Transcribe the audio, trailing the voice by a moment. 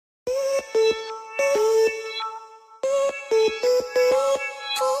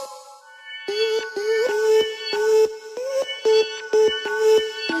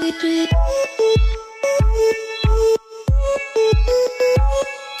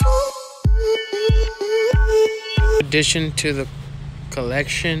addition to the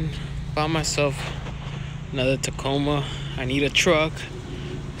collection, bought myself another Tacoma. I need a truck,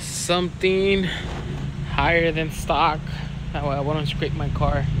 something higher than stock. That way I wouldn't scrape my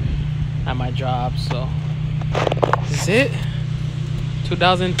car at my job. So this is it.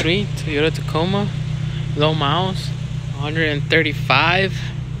 2003 Toyota Tacoma, low miles, 135.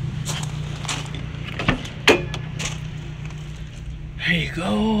 There you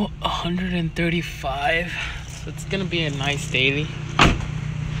go, 135. So it's gonna be a nice daily.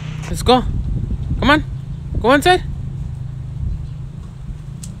 Let's go. Come on, go inside.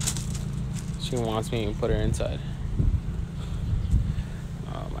 She wants me to put her inside.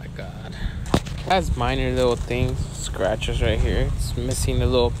 Oh my god. It has minor little things, scratches right here. It's missing a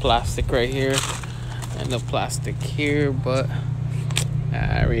little plastic right here and the plastic here, but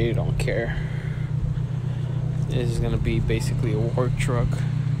I really don't care. This is gonna be basically a work truck.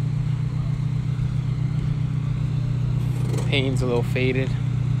 Paint's a little faded,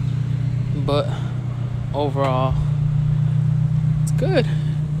 but overall it's good.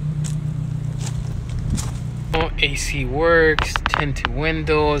 AC works, tinted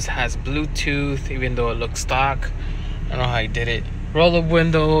windows, has Bluetooth, even though it looks stock. I don't know how he did it. Roll up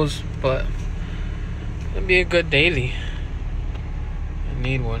windows, but it'll be a good daily. I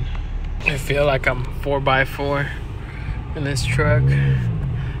need one. I feel like I'm 4x4 in this truck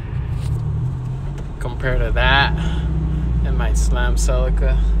compared to that and my Slam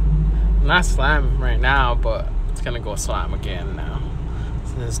Celica. Not Slam right now, but it's gonna go Slam again now.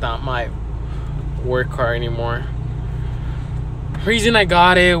 It's not my work car anymore. Reason I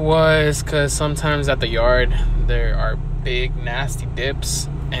got it was because sometimes at the yard there are big nasty dips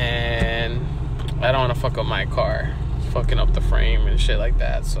and I don't want to fuck up my car, fucking up the frame and shit like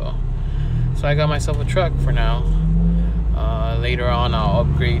that. So I got myself a truck for now. Later on I'll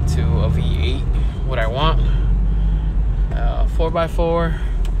upgrade to a V8, what I want. 4x4.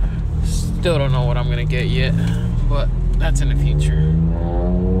 Still don't know what I'm gonna get yet, but that's in the future.